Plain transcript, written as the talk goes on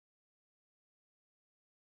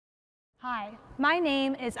Hi, my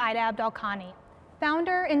name is Abdalkhani,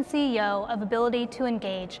 founder and CEO of Ability to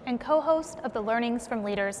Engage and co-host of the Learnings from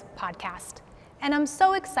Leaders podcast. And I'm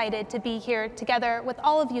so excited to be here together with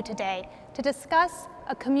all of you today to discuss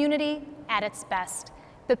a community at its best,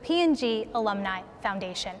 the P&G Alumni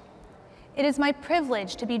Foundation. It is my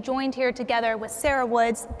privilege to be joined here together with Sarah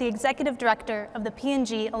Woods, the Executive Director of the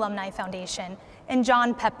P&G Alumni Foundation, and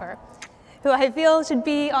John Pepper, who I feel should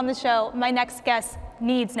be on the show. My next guest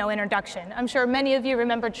needs no introduction. I'm sure many of you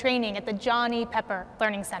remember training at the John E. Pepper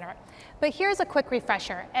Learning Center. But here's a quick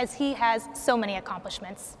refresher, as he has so many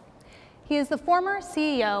accomplishments. He is the former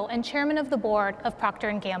CEO and chairman of the board of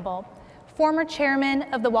Procter & Gamble, former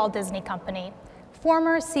chairman of the Walt Disney Company,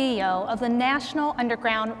 former CEO of the National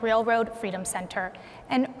Underground Railroad Freedom Center,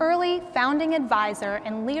 and early founding advisor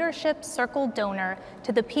and leadership circle donor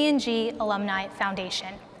to the P&G Alumni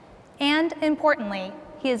Foundation. And importantly,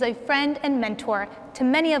 he is a friend and mentor to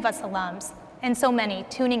many of us alums, and so many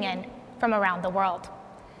tuning in from around the world.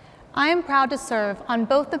 I am proud to serve on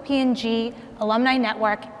both the P&G Alumni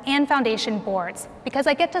Network and Foundation boards because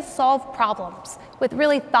I get to solve problems with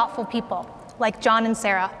really thoughtful people like John and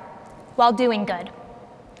Sarah while doing good.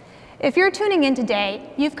 If you're tuning in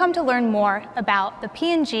today, you've come to learn more about the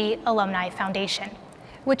P&G Alumni Foundation,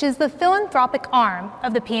 which is the philanthropic arm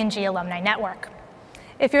of the P&G Alumni Network.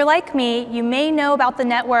 If you're like me, you may know about the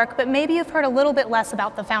network, but maybe you've heard a little bit less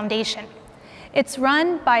about the foundation. It's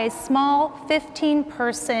run by a small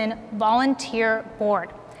 15-person volunteer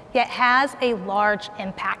board, yet has a large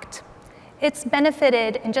impact. It's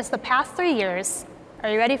benefited in just the past 3 years,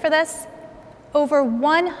 are you ready for this? Over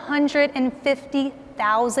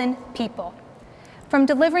 150,000 people. From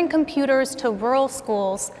delivering computers to rural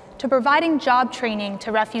schools, to providing job training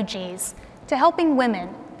to refugees, to helping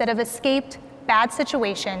women that have escaped bad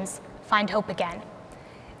situations find hope again.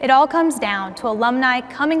 It all comes down to alumni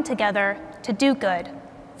coming together to do good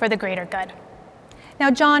for the greater good.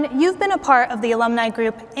 Now, John, you've been a part of the alumni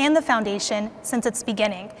group and the foundation since its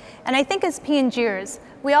beginning, and I think as P&Gers,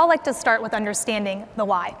 we all like to start with understanding the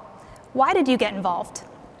why. Why did you get involved?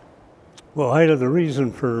 Well, Ida, the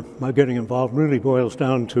reason for my getting involved really boils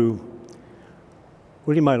down to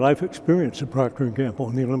really my life experience at Procter & Gamble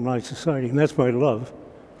and the Alumni Society, and that's my love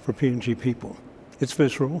for P&G people. It's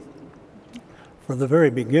visceral. From the very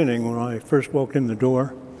beginning, when I first walked in the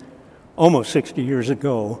door, almost 60 years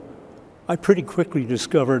ago, I pretty quickly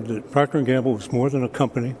discovered that Procter & Gamble was more than a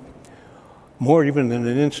company, more even than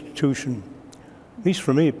an institution. At least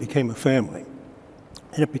for me, it became a family.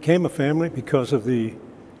 And it became a family because of the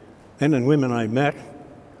men and women I met.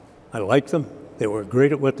 I liked them. They were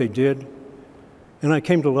great at what they did. And I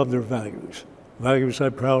came to love their values, values I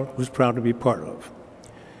was proud to be part of.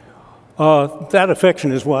 That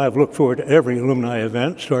affection is why I've looked forward to every alumni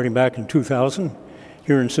event, starting back in 2000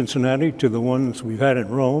 here in Cincinnati, to the ones we've had in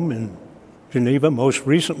Rome and Geneva, most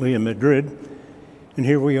recently in Madrid, and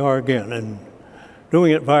here we are again. And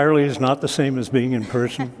doing it virally is not the same as being in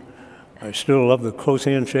person. I still love the close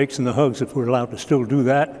handshakes and the hugs if we're allowed to still do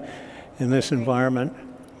that in this environment.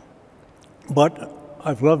 But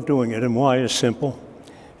I've loved doing it, and why is simple.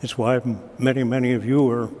 It's why many of you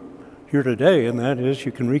are here today, and that is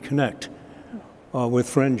you can reconnect with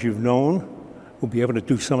friends you've known. We'll be able to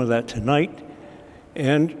do some of that tonight,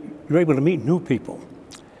 and you're able to meet new people.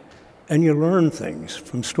 And you learn things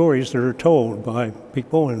from stories that are told by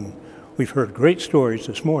people, and we've heard great stories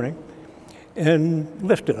this morning, and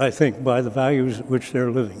lifted, I think, by the values at which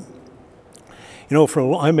they're living. You know,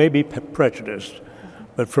 I may be prejudiced,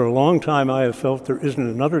 but for a long time I have felt there isn't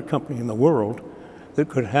another company in the world that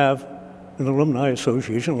could have an alumni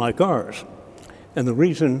association like ours. And the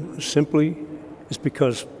reason simply is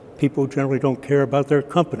because people generally don't care about their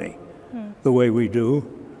company the way we do,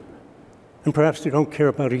 and perhaps they don't care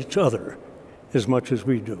about each other as much as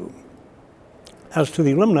we do. As to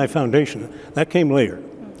the Alumni Foundation, that came later.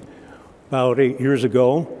 About 8 years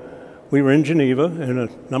ago, we were in Geneva, and a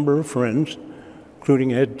number of friends,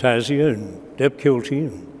 including Ed Tazia and Deb Kilty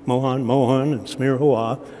and Mohan and Samir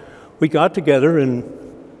Hawa, we got together and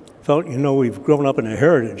felt, you know, we've grown up in a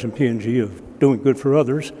heritage in P&G of doing good for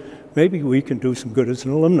others. Maybe we can do some good as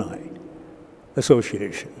an alumni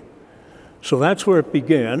association. So that's where it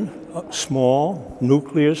began, a small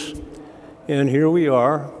nucleus, and here we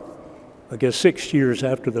are, I guess 6 years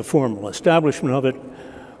after the formal establishment of it,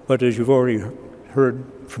 but as you've already heard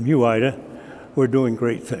from you, Ida, we're doing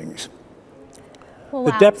great things. Well,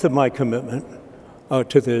 the depth of my commitment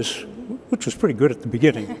to this, which was pretty good at the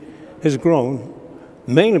beginning, has grown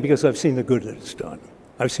mainly because I've seen the good that it's done.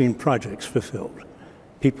 I've seen projects fulfilled,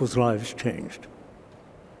 people's lives changed.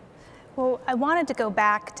 Well, I wanted to go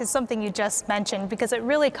back to something you just mentioned because it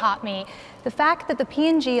really caught me. The fact that the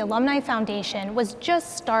P&G Alumni Foundation was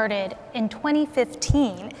just started in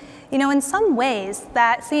 2015. You know, in some ways,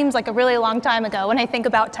 that seems like a really long time ago when I think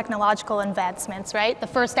about technological advancements, right? The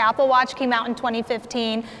first Apple Watch came out in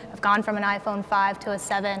 2015. I've gone from an iPhone 5 to a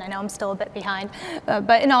 7. I know I'm still a bit behind.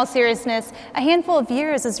 But in all seriousness, a handful of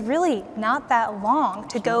years is really not that long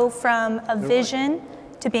to go from a vision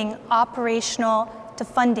to being operational to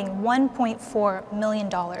funding $1.4 million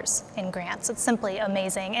in grants. It's simply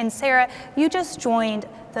amazing. And Sarah, you just joined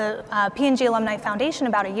the P&G Alumni Foundation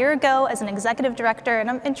about a year ago as an executive director, and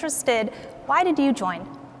I'm interested, why did you join?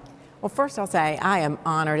 Well, first I'll say I am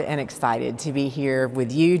honored and excited to be here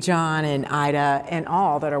with you, John, and Ida, and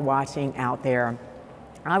all that are watching out there.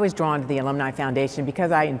 I was drawn to the Alumni Foundation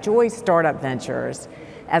because I enjoy startup ventures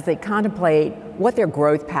as they contemplate what their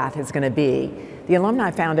growth path is going to be. The Alumni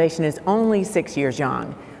Foundation is only 6 years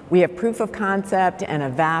young. We have proof of concept and a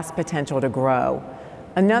vast potential to grow.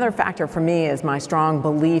 Another factor for me is my strong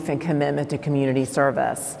belief and commitment to community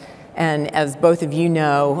service. And as both of you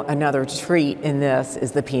know, another treat in this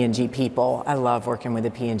is the P&G people. I love working with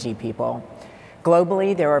the P&G people.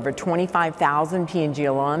 Globally, there are over 25,000 P&G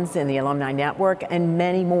alums in the Alumni Network and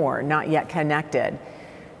many more not yet connected.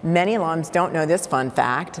 Many alums don't know this fun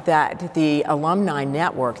fact that the Alumni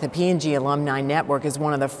Network, the P&G Alumni Network, is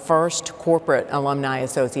one of the first corporate alumni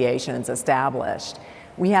associations established.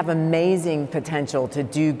 We have amazing potential to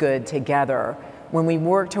do good together when we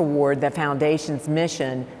work toward the Foundation's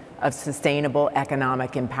mission of sustainable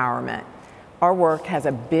economic empowerment. Our work has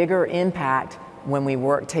a bigger impact when we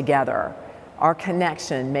work together. Our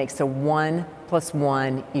connection makes a 1 +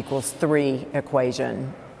 1 = 3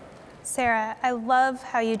 equation. Sarah, I love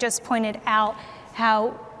how you just pointed out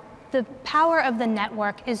how the power of the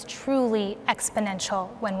network is truly exponential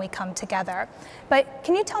when we come together. But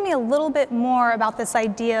can you tell me a little bit more about this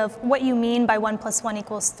idea of what you mean by 1 + 1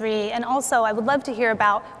 = 3? And also, I would love to hear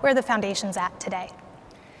about where the foundation's at today.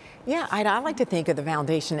 Yeah, I like to think of the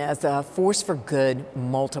foundation as a force for good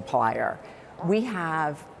multiplier. We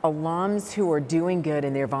have alums who are doing good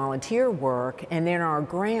in their volunteer work, and then our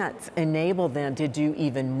grants enable them to do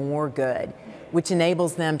even more good, which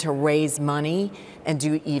enables them to raise money and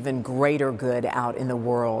do even greater good out in the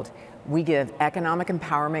world. We give economic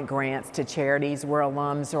empowerment grants to charities where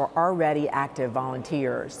alums are already active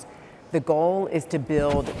volunteers. The goal is to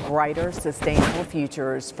build brighter, sustainable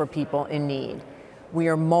futures for people in need. We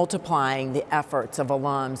are multiplying the efforts of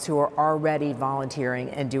alums who are already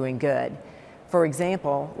volunteering and doing good. For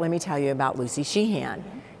example, let me tell you about Lucy Hsieh.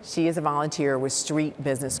 She is a volunteer with Street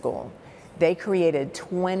Business School. They created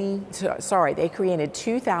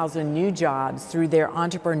 2,000 new jobs through their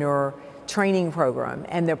entrepreneur training program,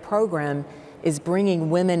 and the program is bringing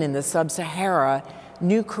women in the Sub-Sahara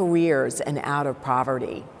new careers and out of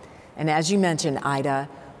poverty. And as you mentioned, Ida,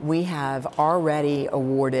 we have already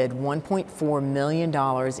awarded $1.4 million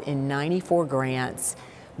in 94 grants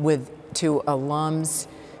to alums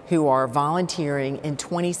who are volunteering in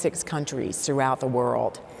 26 countries throughout the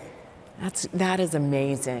world. That is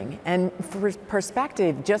amazing. And for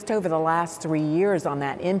perspective, just over the last 3 years on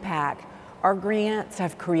that impact, our grants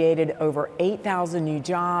have created over 8,000 new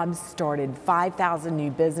jobs, started 5,000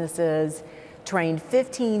 new businesses, trained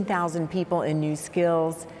 15,000 people in new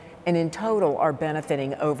skills, and in total are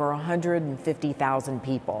benefiting over 150,000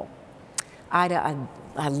 people. Ida,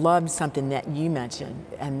 I loved something that you mentioned,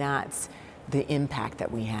 and that's the impact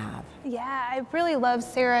that we have. Yeah, I really love,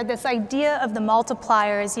 Sarah, this idea of the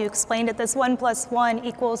multiplier, as you explained it, this 1 + 1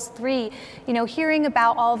 = 3. You know, hearing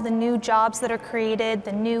about all of the new jobs that are created,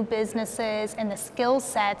 the new businesses, and the skill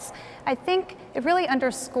sets, I think it really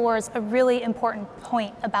underscores a really important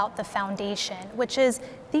point about the foundation, which is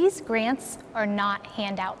these grants are not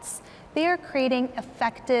handouts. They are creating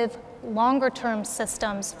effective, longer-term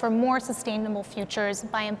systems for more sustainable futures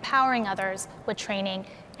by empowering others with training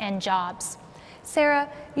and jobs. Sarah,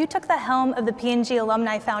 you took the helm of the P&G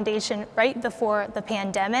Alumni Foundation right before the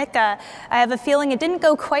pandemic. I have a feeling it didn't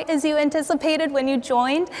go quite as you anticipated when you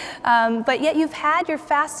joined, but yet you've had your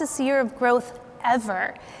fastest year of growth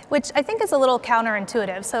ever, which I think is a little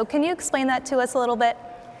counterintuitive. So can you explain that to us a little bit?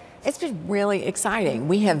 It's been really exciting.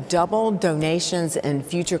 We have doubled donations and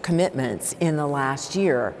future commitments in the last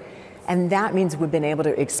year, and that means we've been able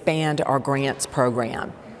to expand our grants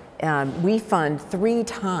program. We fund 3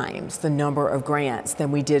 times the number of grants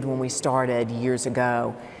than we did when we started years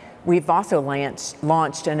ago. We've also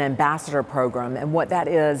launched an ambassador program, and what that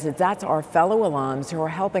is that's our fellow alums who are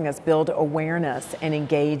helping us build awareness and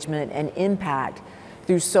engagement and impact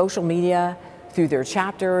through social media, through their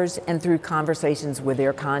chapters, and through conversations with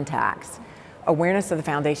their contacts. awareness of the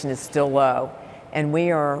foundation is still low, and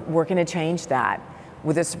we are working to change that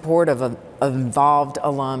with the support of involved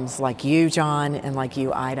alums like you, John, and like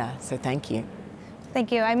you, Ida. So thank you.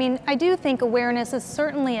 Thank you. I mean, I do think awareness is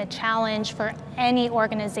certainly a challenge for any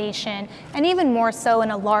organization, and even more so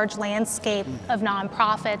in a large landscape of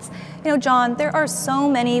nonprofits. You know, John, there are so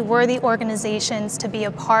many worthy organizations to be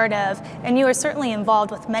a part of, and you are certainly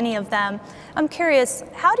involved with many of them. I'm curious,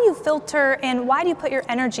 how do you filter and why do you put your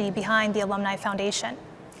energy behind the Alumni Foundation?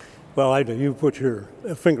 Well, Ida, you put your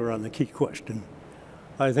finger on the key question.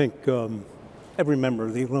 I think every member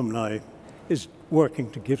of the alumni is working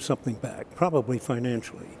to give something back, probably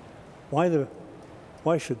financially. Why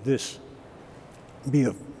should this be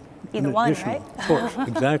an additional? Right? Of course,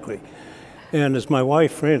 exactly. And as my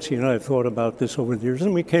wife Francie and I have thought about this over the years,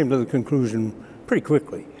 and we came to the conclusion pretty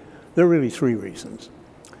quickly, there are really three reasons.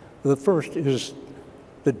 The first is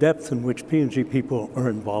the depth in which P&G people are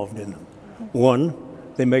involved in them. One,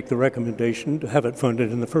 they make the recommendation to have it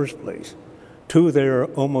funded in the first place. Two, they are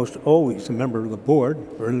almost always a member of the board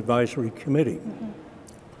or an advisory committee.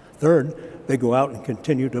 Third, they go out and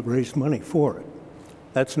continue to raise money for it.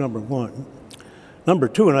 That's number one. Number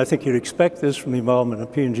two, and I think you'd expect this from the involvement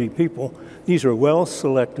of P&G people, these are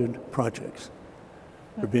well-selected projects.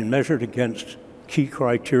 They're being measured against key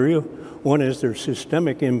criteria. One is their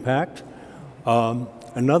systemic impact.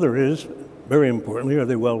 Another is, very importantly, are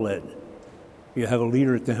they well-led? You have a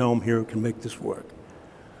leader at the helm here who can make this work.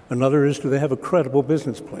 Another is, do they have a credible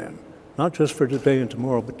business plan? Not just for today and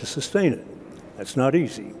tomorrow, but to sustain it. That's not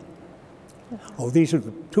easy. Oh, these are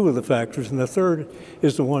two of the factors, and the third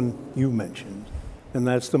is the one you mentioned, and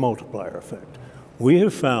that's the multiplier effect. We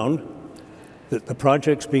have found that the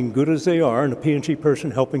projects being good as they are, and a P&G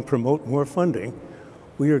person helping promote more funding,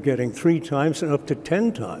 we are getting 3 times and up to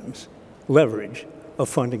 10 times leverage of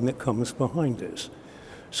funding that comes behind this.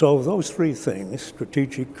 So those three things,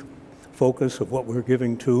 strategic focus of what we're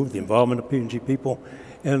giving to, the involvement of P&G people,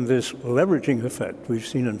 and this leveraging effect we've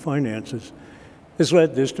seen in finances, has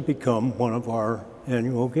led this to become one of our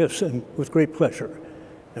annual gifts, and with great pleasure.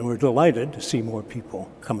 And we're delighted to see more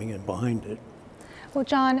people coming in behind it. Well,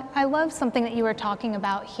 John, I love something that you were talking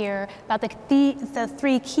about here, about the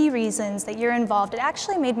 3 key reasons that you're involved. It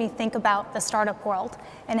actually made me think about the startup world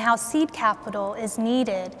and how seed capital is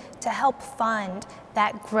needed to help fund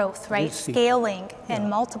that growth, right? Scaling and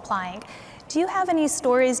multiplying. Do you have any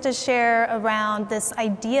stories to share around this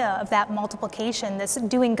idea of that multiplication, this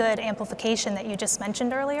doing good amplification that you just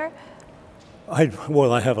mentioned earlier?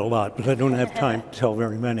 Well, I have a lot, but I don't have time to tell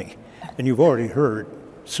very many. And you've already heard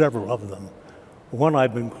several of them. One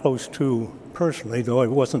I've been close to personally, though I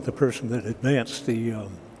wasn't the person that advanced the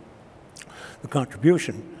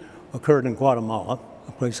contribution, occurred in Guatemala,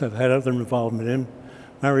 a place I've had other involvement in.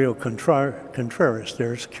 Mario Contreras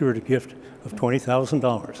there secured a gift of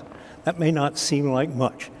 $20,000. That may not seem like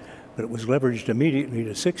much, but it was leveraged immediately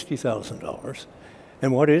to $60,000.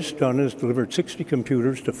 And what it's done is delivered 60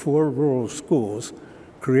 computers to 4 rural schools,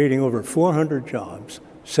 creating over 400 jobs,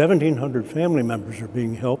 1,700 family members are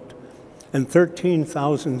being helped, and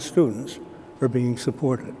 13,000 students are being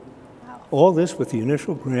supported. Wow. All this with the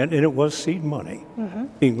initial grant, and it was seed money,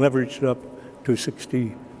 being leveraged up to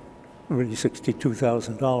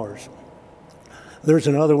 $62,000. There's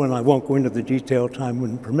another one, I won't go into the detail, time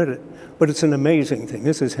wouldn't permit it, but it's an amazing thing.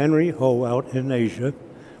 This is Henry Ho out in Asia,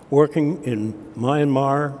 working in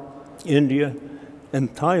Myanmar, India,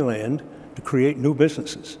 and Thailand to create new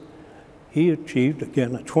businesses. He achieved,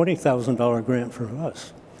 again, a $20,000 grant for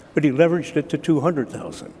us, but he leveraged it to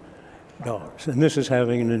 $200,000. And this is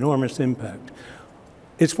having an enormous impact.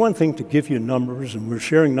 It's one thing to give you numbers, and we're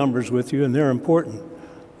sharing numbers with you, and they're important.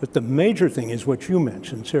 But the major thing is what you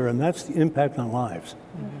mentioned, Sarah, and that's the impact on lives.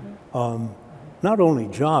 Not only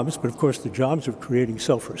jobs, but of course the jobs are creating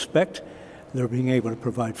self-respect. They're being able to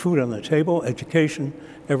provide food on the table, education,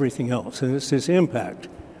 everything else. And it's this impact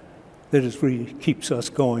that is really keeps us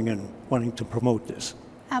going and wanting to promote this.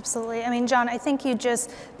 Absolutely. I mean, John, I think you just,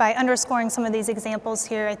 by underscoring some of these examples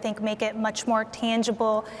here, I think make it much more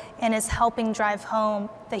tangible and is helping drive home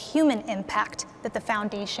the human impact that the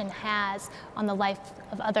foundation has on the life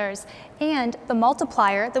of others, and the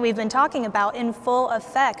multiplier that we've been talking about in full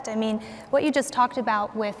effect. I mean, what you just talked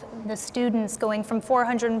about with the students going from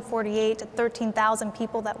 448 to 13,000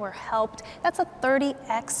 people that were helped, that's a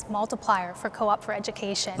 30x multiplier for Co-op for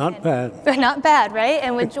Education. Not bad. Not bad, right?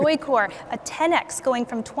 And with Joy Corps, a 10x going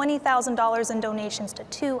from $20,000 in donations to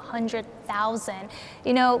 $200,000.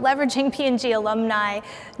 You know, leveraging P&G Alumni,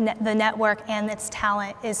 the network and its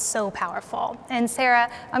talent is so powerful. And Sarah,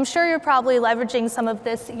 I'm sure you're probably leveraging some of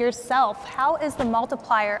this yourself. How is the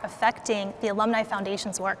multiplier affecting the Alumni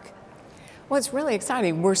Foundation's work? Well, it's really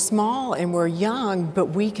exciting. We're small and we're young, but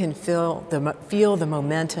we can feel the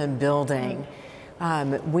momentum building.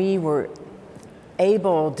 We were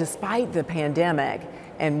able, despite the pandemic,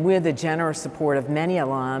 and with the generous support of many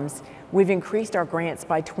alums, we've increased our grants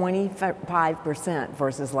by 25%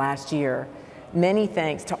 versus last year. Many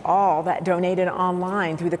thanks to all that donated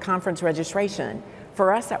online through the conference registration.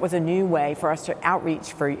 For us, that was a new way for us to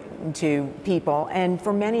outreach to people, and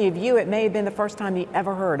for many of you, it may have been the first time you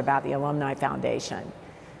ever heard about the Alumni Foundation.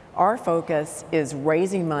 Our focus is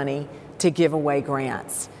raising money to give away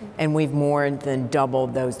grants, and we've more than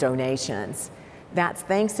doubled those donations. That's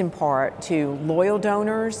thanks in part to loyal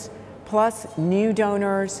donors, plus new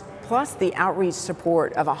donors, plus the outreach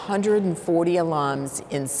support of 140 alums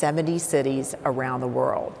in 70 cities around the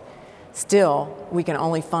world. Still, we can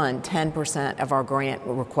only fund 10% of our grant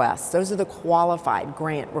requests. Those are the qualified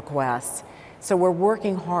grant requests. So we're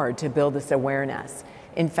working hard to build this awareness.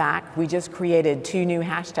 In fact, we just created 2 new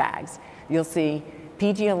hashtags. You'll see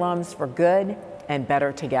PG Alums for Good and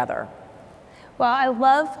Better Together. Well, I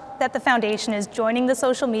love that the foundation is joining the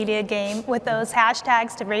social media game with those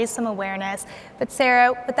hashtags to raise some awareness. But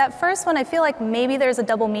Sarah, with that first one, I feel like maybe there's a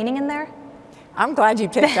double meaning in there. I'm glad you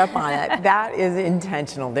picked up on it. That is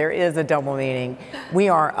intentional. There is a double meaning. We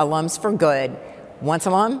are alums for good. Once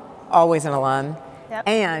alum, always an alum. Yep.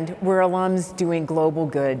 And we're alums doing global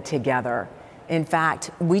good together. In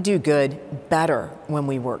fact, we do good better when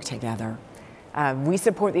we work together. We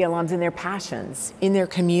support the alums in their passions, in their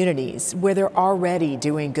communities, where they're already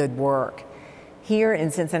doing good work. Here in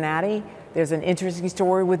Cincinnati, there's an interesting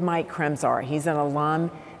story with Mike Kremzar. He's an alum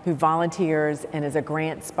who volunteers and is a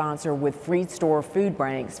grant sponsor with Free Store Food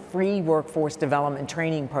Bank's free workforce development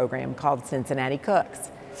training program called Cincinnati Cooks.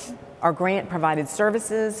 Our grant provided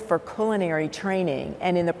services for culinary training,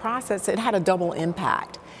 and in the process, it had a double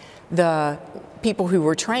impact. The people who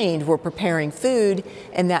were trained were preparing food,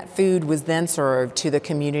 and that food was then served to the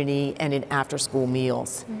community and in after-school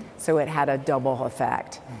meals. So it had a double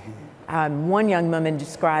effect. One young woman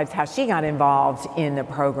describes how she got involved in the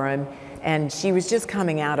program, and she was just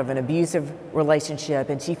coming out of an abusive relationship,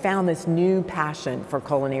 and she found this new passion for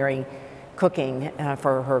culinary cooking,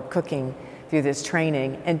 for her cooking through this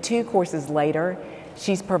training. And 2 courses later,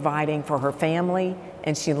 she's providing for her family,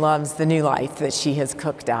 and she loves the new life that she has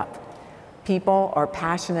cooked up. People are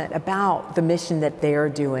passionate about the mission that they're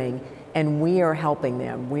doing, and we are helping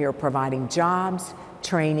them. We are providing jobs,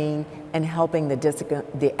 training, and helping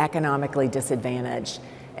the economically disadvantaged.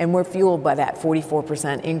 And we're fueled by that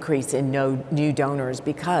 44% increase in new donors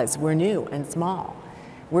because we're new and small.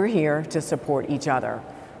 We're here to support each other.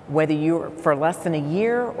 Whether you're for less than a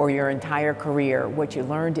year or your entire career, what you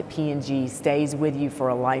learned at P&G stays with you for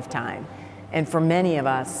a lifetime. And for many of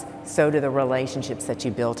us, so do the relationships that you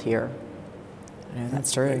built here. Yeah,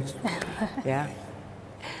 that's true. Yeah.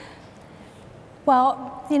 Well,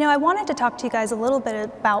 I wanted to talk to you guys a little bit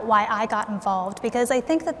about why I got involved, because I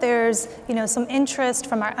think that there's, some interest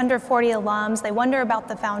from our under 40 alums. They wonder about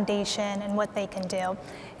the foundation and what they can do.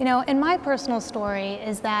 And my personal story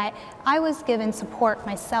is that I was given support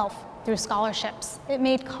myself through scholarships. It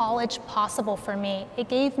made college possible for me. It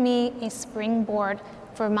gave me a springboard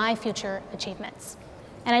for my future achievements.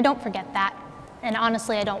 And I don't forget that. And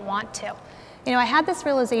honestly, I don't want to. I had this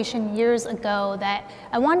realization years ago that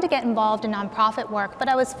I wanted to get involved in nonprofit work, but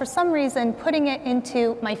I was for some reason putting it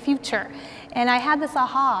into my future. And I had this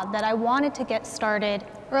aha that I wanted to get started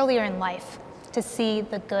earlier in life to see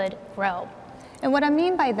the good grow. And what I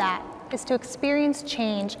mean by that is to experience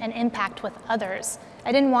change and impact with others.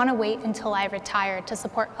 I didn't want to wait until I retired to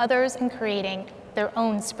support others in creating their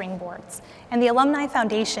own springboards. And the Alumni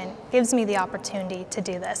Foundation gives me the opportunity to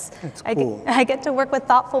do this. That's cool. I get to work with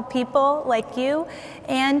thoughtful people like you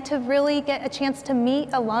and to really get a chance to meet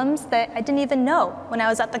alums that I didn't even know when I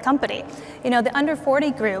was at the company. The under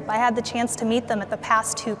 40 group, I had the chance to meet them at the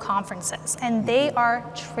past 2 conferences, and they are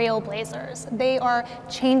trailblazers. They are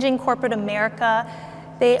changing corporate America.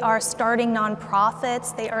 They are starting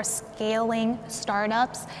nonprofits, they are scaling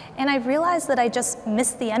startups, and I realized that I just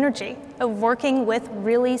missed the energy of working with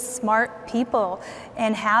really smart people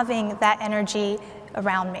and having that energy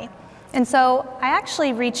around me. And so I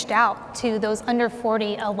actually reached out to those under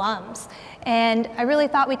 40 alums, and I really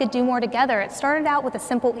thought we could do more together. It started out with a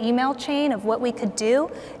simple email chain of what we could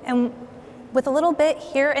do, and with a little bit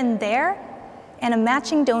here and there, and a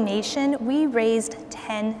matching donation, we raised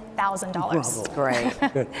 $10,000.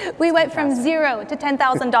 Great. We went from $0 to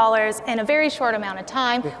 $10,000 in a very short amount of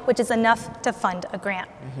time, which is enough to fund a grant.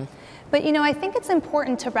 But I think it's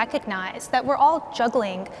important to recognize that we're all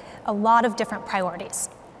juggling a lot of different priorities.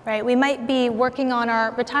 right? We might be working on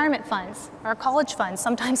our retirement funds, our college funds.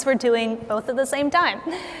 Sometimes we're doing both at the same time.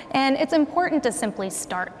 And it's important to simply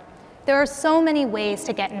start. There are so many ways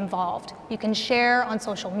to get involved. You can share on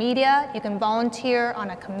social media, you can volunteer on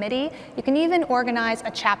a committee, you can even organize a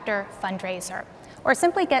chapter fundraiser, or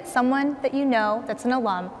simply get someone that you know that's an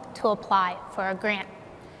alum to apply for a grant.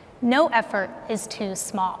 No effort is too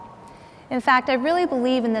small. In fact, I really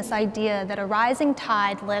believe in this idea that a rising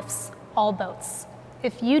tide lifts all boats.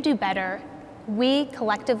 If you do better, we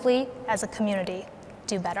collectively as a community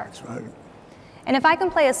do better. That's right. And if I can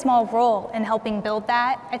play a small role in helping build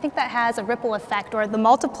that, I think that has a ripple effect, or the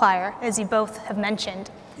multiplier, as you both have mentioned.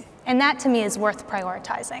 And that to me is worth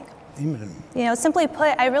prioritizing. Amen. You know, simply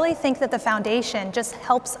put, I really think that the foundation just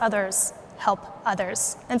helps others help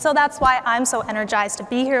others. And so that's why I'm so energized to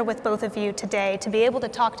be here with both of you today, to be able to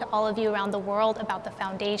talk to all of you around the world about the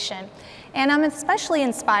foundation. And I'm especially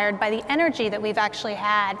inspired by the energy that we've actually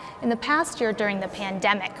had in the past year during the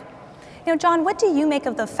pandemic. You know, John, what do you make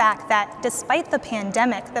of the fact that despite the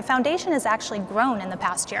pandemic, the foundation has actually grown in the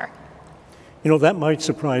past year? You know, that might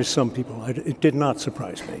surprise some people. It did not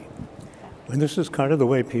surprise me. And this is kind of the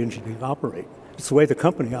way P&GP operate. It's the way the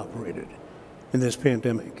company operated in this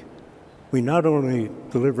pandemic. We not only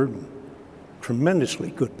delivered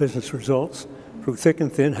tremendously good business results through thick and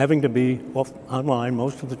thin, having to be online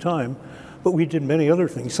most of the time, but we did many other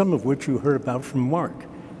things, some of which you heard about from Mark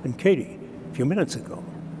and Katie a few minutes ago.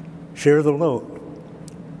 Share the load,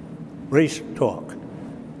 race talk,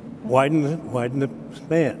 widen the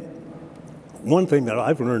span. One thing that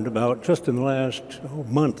I've learned about just in the last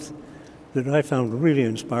month that I found really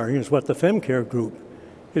inspiring is what the FemCare group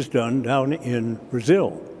has done down in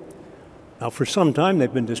Brazil. Now, for some time,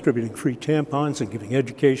 they've been distributing free tampons and giving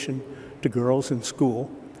education to girls in school,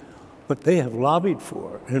 but they have lobbied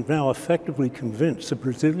for and have now effectively convinced the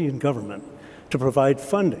Brazilian government to provide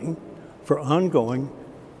funding for ongoing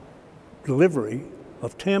delivery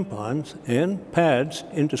of tampons and pads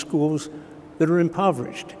into schools that are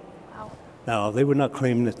impoverished. Wow. Now, they would not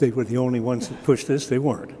claim that they were the only ones that pushed this. They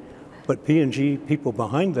weren't. But P&G, people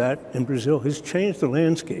behind that in Brazil, has changed the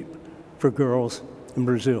landscape for girls in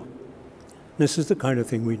Brazil. This is the kind of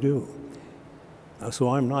thing we do. So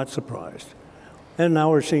I'm not surprised. And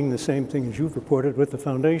now we're seeing the same thing as you've reported with the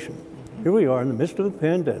foundation. Here we are in the midst of the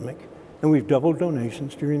pandemic, and we've doubled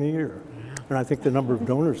donations during the year. And I think the number of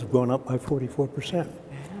donors have gone up by 44%.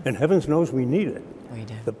 And heavens knows we need it. We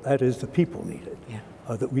do. That is, the people need it,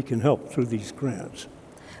 that we can help through these grants.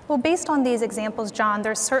 Well, based on these examples, John,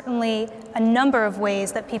 there's certainly a number of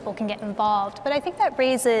ways that people can get involved, but I think that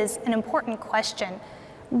raises an important question.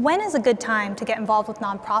 When is a good time to get involved with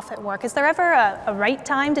nonprofit work? Is there ever a right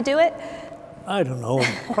time to do it? I don't know,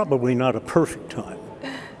 probably not a perfect time.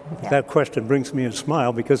 That question brings me a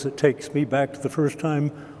smile because it takes me back to the first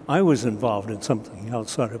time I was involved in something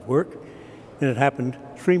outside of work, and it happened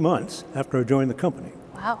 3 months after I joined the company.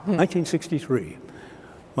 Wow. 1963.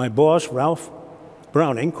 My boss, Ralph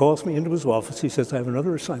Browning, calls me into his office. He says, I have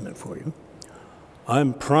another assignment for you.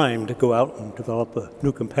 I'm primed to go out and develop a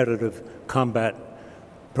new competitive combat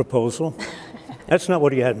proposal. That's not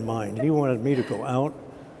what he had in mind. He wanted me to go out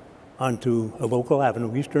onto a local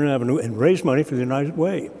avenue, Eastern Avenue, and raise money for the United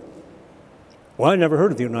Way. Well, I never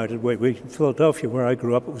heard of the United Way. In Philadelphia, where I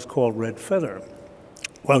grew up, it was called Red Feather.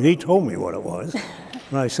 Well, he told me what it was,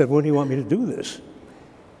 and I said, when do you want me to do this?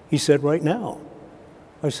 He said, right now.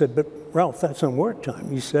 I said, but Ralph, that's on work time.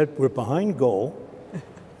 He said, we're behind goal.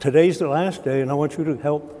 Today's the last day, and I want you to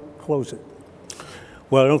help close it.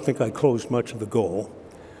 Well, I don't think I closed much of the goal,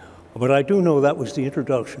 but I do know that was the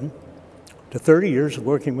introduction to 30 years of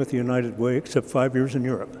working with the United Way, except 5 years in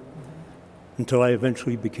Europe, until I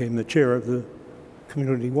eventually became the chair of the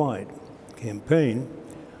community-wide campaign.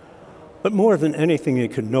 But more than anything you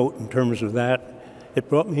could note in terms of that, it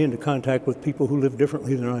brought me into contact with people who lived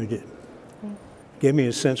differently than I did. Gave me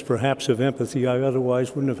a sense, perhaps, of empathy I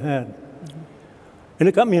otherwise wouldn't have had. And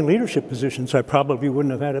it got me in leadership positions I probably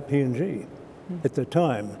wouldn't have had at P&G at the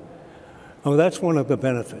time. Oh, that's one of the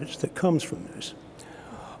benefits that comes from this.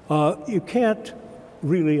 You can't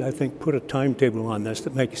really, I think, put a timetable on this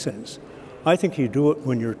that makes sense. I think you do it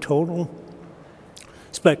when your total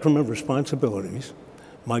spectrum of responsibilities,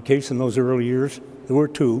 in my case in those early years, there were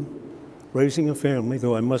 2. Raising a family,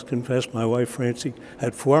 though I must confess my wife, Francie,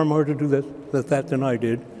 had far more to do with that than I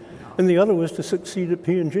did. And the other was to succeed at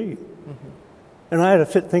P&G. And I had to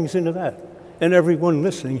fit things into that. And everyone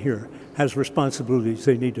listening here has responsibilities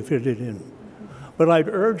they need to fit it in. But I'd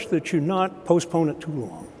urge that you not postpone it too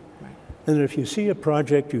long. And that if you see a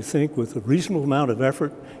project you think with a reasonable amount of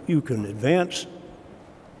effort you can advance,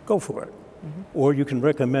 go for it. Or you can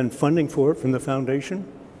recommend funding for it from the foundation,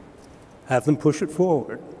 have them push it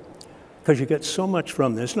forward. Because you get so much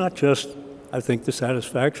from this, not just, I think, the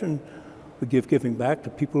satisfaction we give giving back to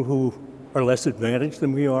people who are less advantaged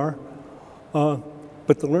than we are,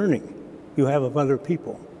 but the learning you have of other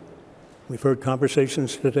people. We've heard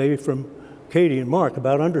conversations today from Katie and Mark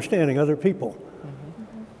about understanding other people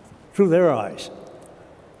through their eyes.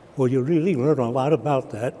 Well, you really learn a lot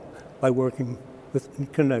about that by working in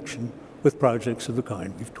connection with projects of the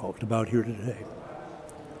kind we've talked about here today.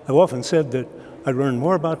 I've often said that I learned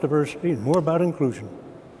more about diversity and more about inclusion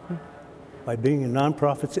by being in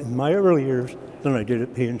nonprofits in my early years than I did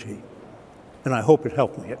at P&G. And I hope it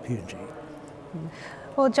helped me at P&G.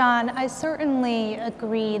 Well, John, I certainly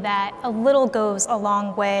agree that a little goes a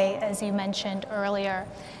long way, as you mentioned earlier.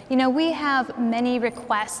 You know, we have many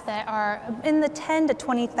requests that are in the 10 to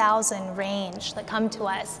 20,000 range that come to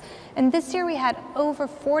us. And this year we had over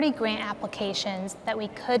 40 grant applications that we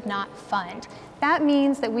could not fund. That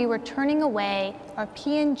means that we were turning away our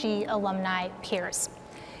P&G alumni peers.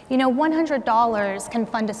 You know, $100 can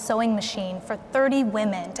fund a sewing machine for 30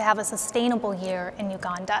 women to have a sustainable year in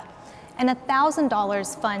Uganda. And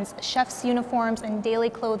 $1,000 funds chef's uniforms and daily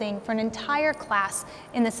clothing for an entire class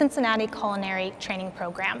in the Cincinnati culinary training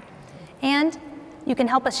program. And you can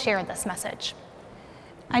help us share this message.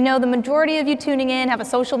 I know the majority of you tuning in have a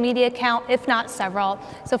social media account, if not several.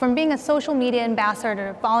 So from being a social media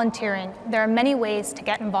ambassador to volunteering, there are many ways to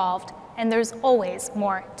get involved, and there's always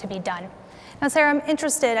more to be done. Now, Sarah, I'm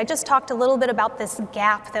interested, I just talked a little bit about this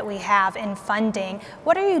gap that we have in funding.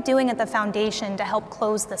 What are you doing at the foundation to help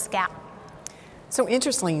close this gap? So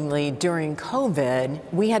interestingly, during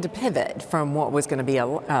COVID, we had to pivot from what was going to be a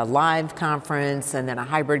live conference and then a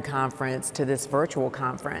hybrid conference to this virtual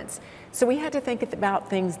conference. So we had to think about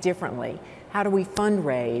things differently. How do we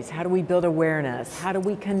fundraise? How do we build awareness? How do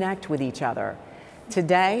we connect with each other?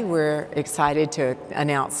 Today, we're excited to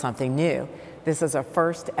announce something new. This is a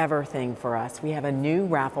first ever thing for us. We have a new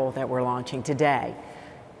raffle that we're launching today.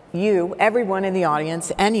 You, everyone in the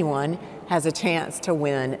audience, anyone, has a chance to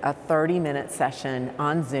win a 30-minute session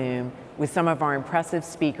on Zoom with some of our impressive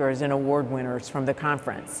speakers and award winners from the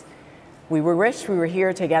conference. We wish we were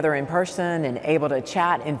here together in person and able to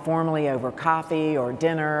chat informally over coffee or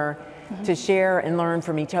dinner, to share and learn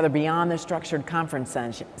from each other beyond the structured conference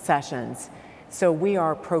sessions. So we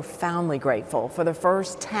are profoundly grateful for the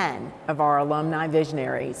first 10 of our alumni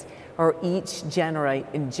visionaries are each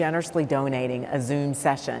generously donating a Zoom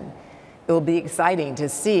session. It will be exciting to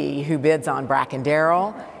see who bids on Bracken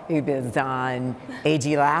Darrell, who bids on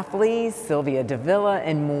A.G. Lafley, Sylvia Davila,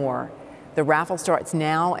 and more. The raffle starts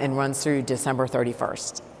now and runs through December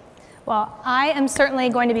 31st. Well, I am certainly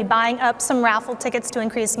going to be buying up some raffle tickets to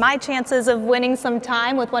increase my chances of winning some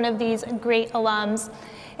time with one of these great alums,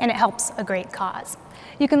 and it helps a great cause.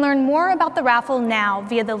 You can learn more about the raffle now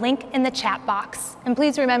via the link in the chat box. And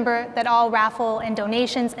please remember that all raffle and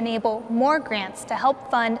donations enable more grants to help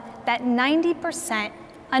fund that 90%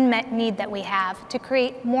 unmet need that we have to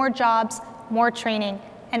create more jobs, more training,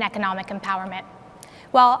 and economic empowerment.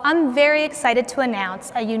 Well, I'm very excited to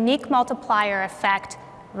announce a unique multiplier effect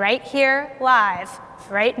right here, live,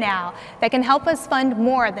 right now, that can help us fund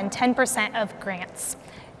more than 10% of grants.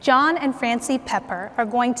 John and Francie Pepper are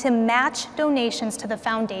going to match donations to the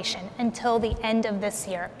foundation until the end of this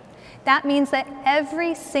year. That means that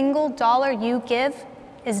every single dollar you give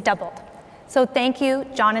is doubled. So thank you,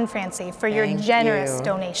 John and Francie, for your generous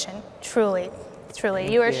donation. Truly,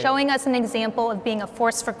 truly. You are showing us an example of being a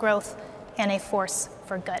force for growth and a force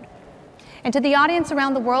for good. And to the audience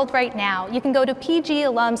around the world right now, you can go to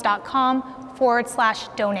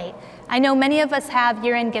pgalums.com/donate. I know many of us have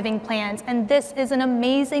year-end giving plans, and this is an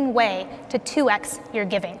amazing way to 2x your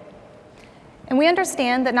giving. And we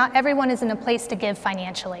understand that not everyone is in a place to give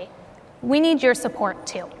financially. We need your support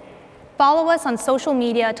too. Follow us on social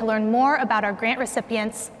media to learn more about our grant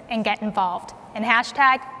recipients and get involved. And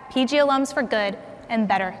hashtag #PGAlumsForGood and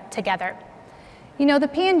Better Together. You know, the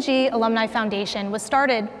P&G Alumni Foundation was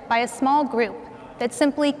started by a small group that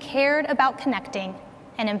simply cared about connecting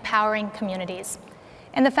and empowering communities.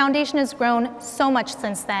 And the foundation has grown so much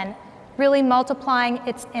since then, really multiplying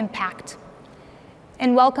its impact,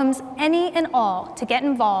 and welcomes any and all to get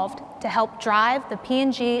involved to help drive the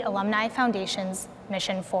P&G Alumni Foundation's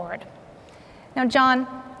mission forward. Now, John,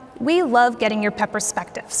 we love getting your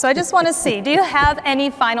perspective, so I just want to see, do you have any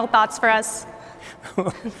final thoughts for us?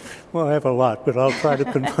 Well, I have a lot, but I'll try to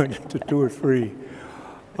confine it to 2 or 3.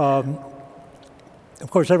 Of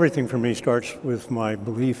course, everything for me starts with my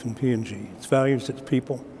belief in P&G, its values, its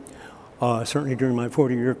people. Certainly during my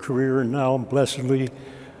 40-year career, and now blessedly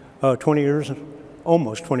 20 years,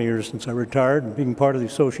 almost 20 years since I retired, and being part of the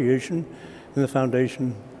association and the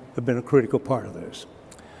foundation have been a critical part of this.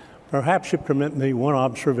 Perhaps you permit me one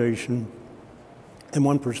observation and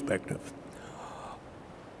one perspective.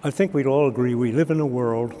 I think we'd all agree we live in a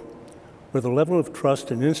world where the level of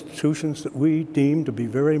trust in institutions that we deem to be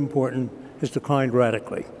very important has declined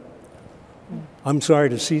radically. I'm sorry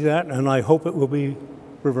to see that, and I hope it will be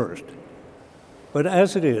reversed. But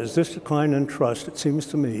as it is, this decline in trust, it seems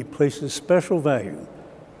to me, places special value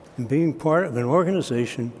in being part of an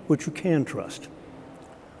organization which you can trust.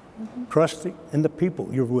 Trust in the people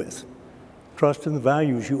you're with. Trust in the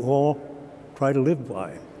values you all try to live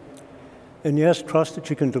by. And yes, trust that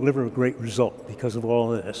you can deliver a great result because of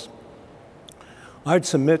all of this. I'd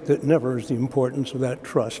submit that never has the importance of that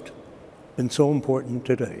trust been so important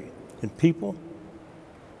today in people,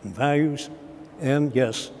 in values, and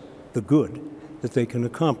yes, the good that they can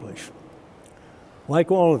accomplish.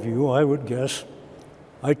 Like all of you, I would guess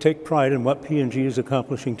I take pride in what P&G is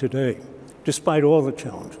accomplishing today, despite all the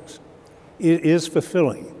challenges. It is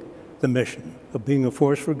fulfilling the mission of being a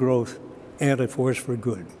force for growth and a force for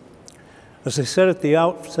good. As I said at the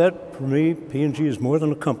outset, for me, P&G is more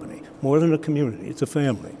than a company, more than a community, it's a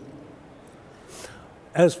family.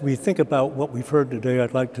 As we think about what we've heard today,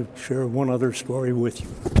 I'd like to share one other story with you.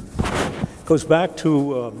 It goes back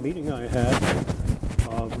to a meeting I had,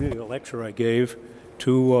 really a lecture I gave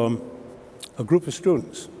to a group of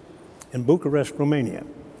students in Bucharest, Romania.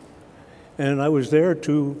 And I was there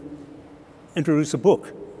to introduce a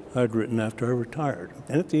book I'd written after I retired.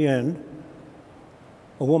 And at the end,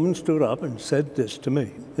 a woman stood up and said this to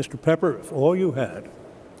me: "Mr. Pepper, if all you had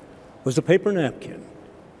was a paper napkin,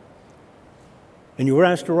 and you were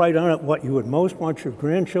asked to write on it what you would most want your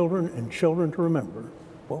grandchildren and children to remember,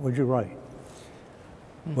 what would you write?"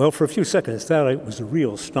 Well, for a few seconds, that was a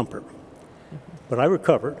real stumper. But I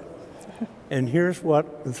recovered, and here's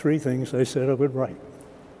what the three things I said I would write.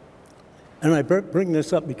 And I bring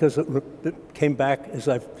this up because it came back as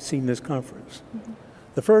I've seen this conference.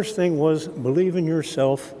 The first thing was believe in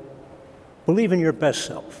yourself, believe in your best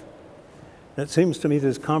self. And it seems to me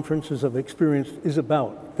this conferences of experience is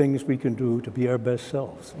about things we can do to be our best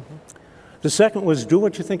selves. The second was do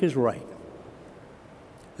what you think is right.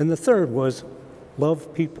 And the third was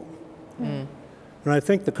love people. And I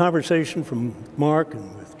think the conversation from Mark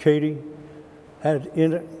and with Katie had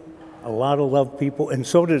in it a lot of love people, and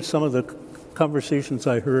so did some of the conversations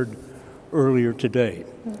I heard earlier today.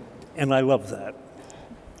 And I love that.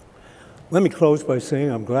 Let me close by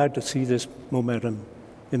saying I'm glad to see this momentum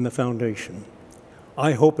in the foundation.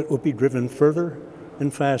 I hope it will be driven further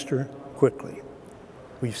and faster quickly.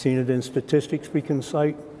 We've seen it in statistics we can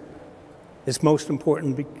cite. It's most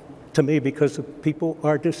important to me because the people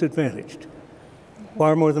are disadvantaged,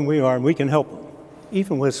 far more than we are, and we can help them,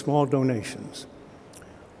 even with small donations.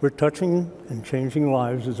 We're touching and changing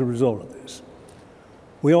lives as a result of this.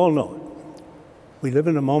 We all know it. We live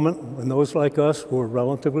in a moment when those like us who are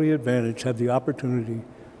relatively advantaged have the opportunity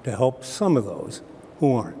to help some of those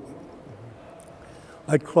who aren't.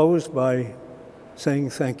 I'd close by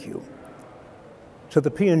saying thank you to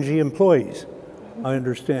the P&G employees. I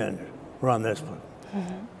understand we're on this one.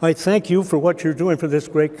 I thank you for what you're doing for this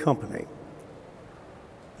great company.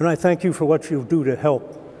 And I thank you for what you do to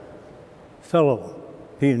help fellow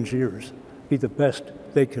P&Gers be the best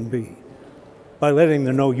they can be by letting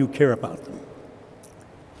them know you care about them.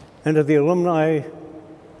 And to the alumni,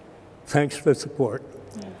 thanks for the support.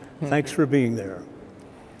 Thanks for being there.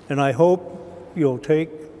 And I hope you'll take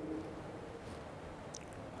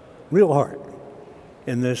real heart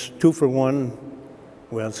in this 2-for-1,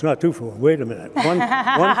 well, it's not 2-for-1, wait a minute, one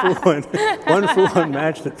for one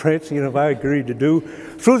match that Francie and I agreed to do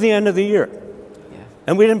through the end of the year.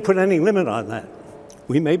 And we didn't put any limit on that.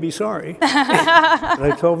 We may be sorry. But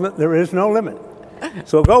I told them there is no limit.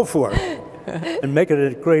 So go for it and make it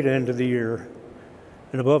a great end of the year.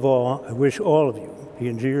 And above all, I wish all of you,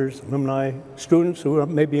 P&Gers, alumni, students who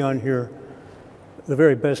may be on here, the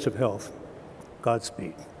very best of health.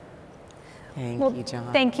 Godspeed. Thank you,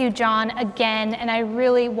 John. Thank you, John, again. And I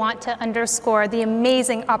really want to underscore the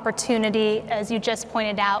amazing opportunity, as you just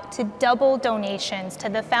pointed out, to double donations to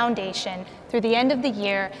the foundation through the end of the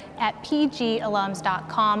year at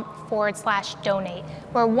pgalums.com/donate,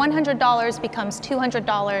 where $100 becomes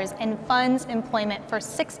 $200 and funds employment for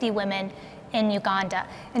 60 women in Uganda.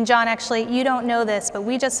 And John, actually, you don't know this, but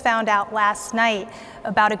we just found out last night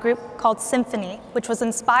about a group called Symphony, which was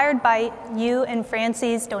inspired by you and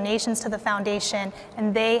Francie's donations to the foundation,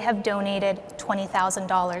 and they have donated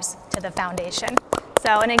 $20,000 to the foundation.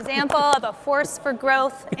 So an example of a force for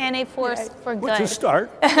growth and a force for good. What's a start?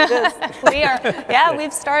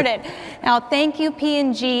 We've started. Now, thank you,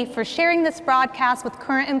 P&G, for sharing this broadcast with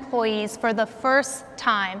current employees for the first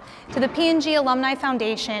time. To the P&G Alumni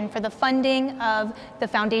Foundation for the funding of the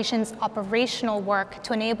foundation's operational work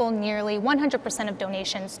to enable nearly 100% of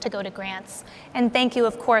donations to go to grants. And thank you,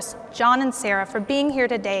 of course, John and Sarah, for being here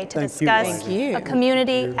today to discuss a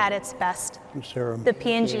community at its best, the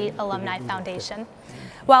P&G Alumni Foundation.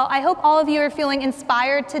 Well, I hope all of you are feeling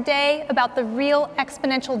inspired today about the real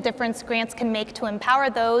exponential difference grants can make to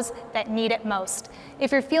empower those that need it most.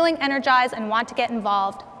 If you're feeling energized and want to get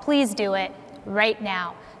involved, please do it right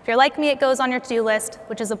now. If you're like me, it goes on your to-do list,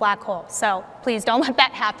 which is a black hole. So please don't let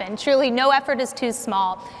that happen. Truly, no effort is too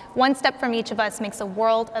small. One step from each of us makes a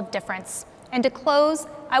world of difference. And to close,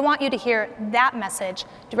 I want you to hear that message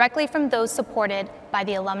directly from those supported by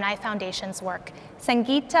the Alumni Foundation's work.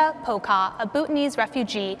 Sangita Powkal, a Bhutanese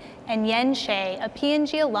refugee, and Hsieh, a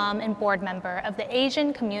P&G alum and board member of the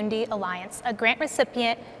Asian Community Alliance, a grant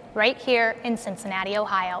recipient right here in Cincinnati,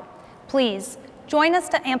 Ohio. Please join us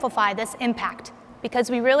to amplify this impact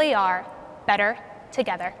because we really are better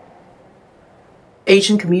together.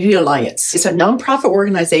 Asian Community Alliance is a nonprofit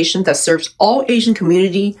organization that serves all Asian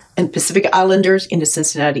community and Pacific Islanders in the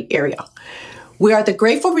Cincinnati area. We are the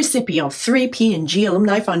grateful recipient of 3 P&G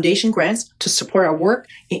Alumni Foundation grants to support our work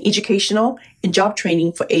in educational and job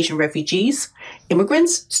training for Asian refugees,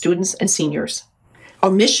 immigrants, students, and seniors.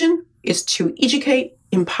 Our mission is to educate,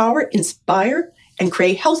 empower, inspire, and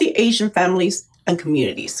create healthy Asian families and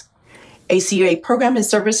communities. ACA program and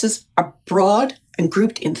services are broad and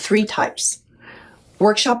grouped in 3 types: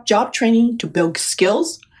 workshop job training to build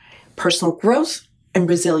skills, personal growth, and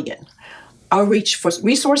resilience. Outreach for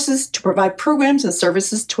resources to provide programs and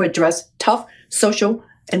services to address tough social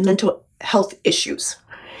and mental health issues.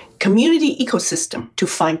 Community ecosystem to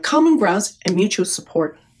find common grounds and mutual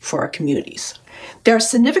support for our communities. There are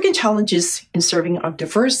significant challenges in serving our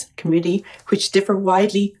diverse community, which differ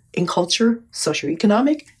widely in culture,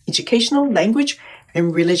 socioeconomic, educational, language,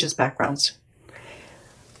 and religious backgrounds.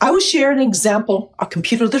 I will share an example of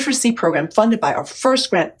computer literacy program funded by our first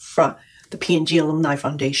grant from the P&G Alumni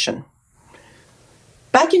Foundation.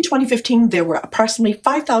 Back in 2015, there were approximately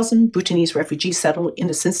 5,000 Bhutanese refugees settled in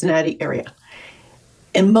the Cincinnati area,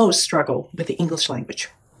 and most struggled with the English language.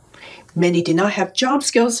 Many did not have job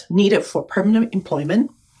skills needed for permanent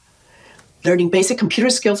employment. Learning basic computer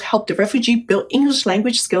skills helped the refugee build English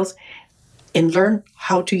language skills and learn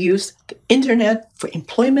how to use the internet for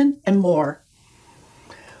employment and more.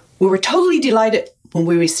 We were totally delighted when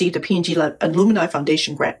we received the P&G Alumni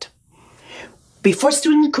Foundation grant. Before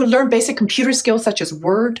students could learn basic computer skills such as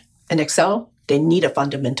Word and Excel, they needed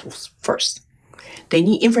fundamentals first. They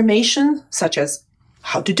need information such as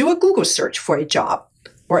how to do a Google search for a job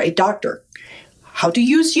or a doctor, how to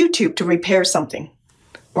use YouTube to repair something,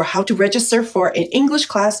 or how to register for an English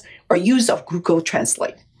class or use of Google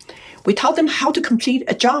Translate. We taught them how to complete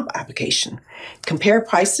a job application, compare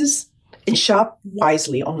prices, and shop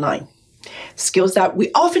wisely online. Skills that we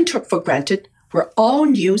often took for granted were all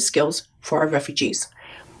new skills for our refugees.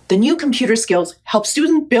 The new computer skills help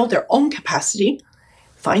students build their own capacity,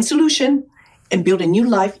 find solutions, and build a new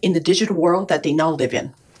life in the digital world that they now live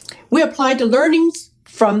in. We applied the learnings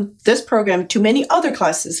from this program to many other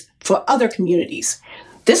classes for other communities.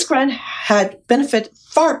 This grant had benefit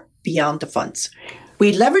far beyond the funds.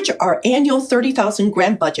 We leveraged our annual $30,000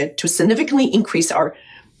 grant budget to significantly increase our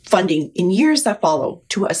funding in years that follow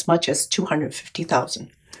to as much as $250,000.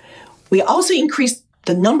 We also increased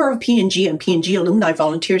the number of P&G and P&G alumni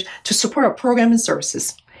volunteers to support our program and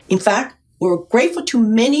services. In fact, we're grateful to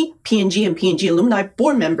many P&G and P&G alumni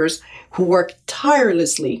board members who work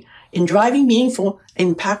tirelessly in driving meaningful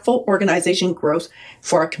and impactful organization growth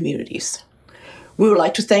for our communities. We would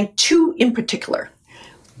like to thank 2 in particular.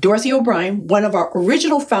 Dorothy O'Brien, one of our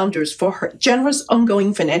original founders, for her generous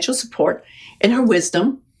ongoing financial support and her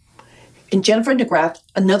wisdom, and Jennifer McGrath,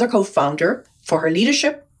 another co-founder, for her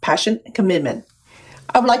leadership, passion, and commitment.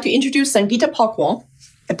 I would like to introduce Sangita Powkal,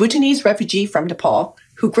 a Bhutanese refugee from Nepal,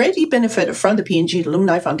 who greatly benefited from the P&G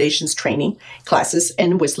Alumni Foundation's training classes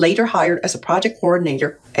and was later hired as a project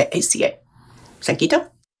coordinator at ACA. Sangita?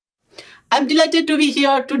 I'm delighted to be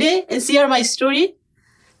here today and share my story,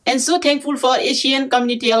 and so thankful for Asian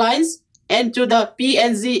Community Alliance and to the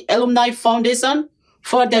P&G Alumni Foundation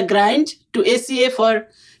for the grant to ACA for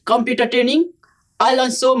computer training. I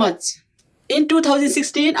learned so much. In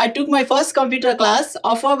 2016, I took my first computer class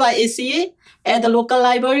offered by ACA at the local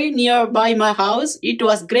library nearby my house. It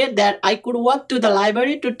was great that I could walk to the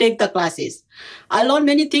library to take the classes. I learned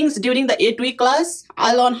many things during the 8-week class.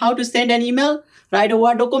 I learned how to send an email, write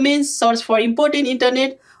Word documents, search for important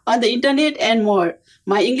internet on the internet, and more.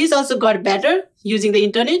 My English also got better using the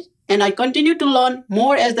internet, and I continue to learn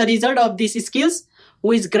more as the result of these skills,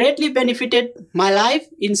 which greatly benefited my life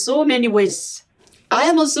in so many ways. I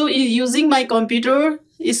am also using my computer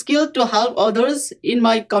skill to help others in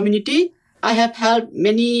my community. I have helped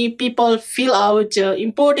many people fill out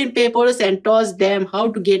important papers and taught them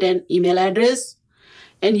how to get an email address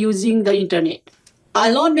and using the internet. I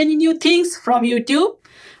learned many new things from YouTube.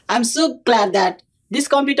 I'm so glad that these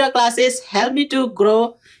computer classes helped me to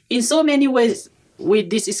grow in so many ways with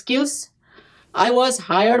these skills. I was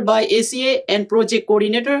hired by Hsieh and project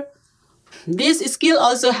coordinator. This skill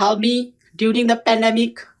also helped me during the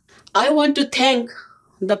pandemic. I want to thank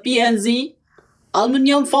the PNG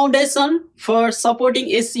Alumni Foundation for supporting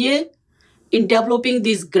Hsieh in developing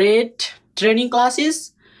these great training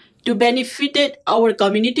classes to benefit our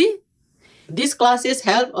community. These classes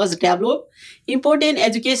help us develop important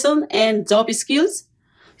education and job skills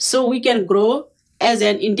so we can grow as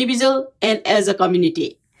an individual and as a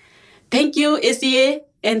community. Thank you, Hsieh,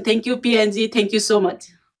 and thank you, PNG. Thank you so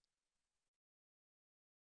much.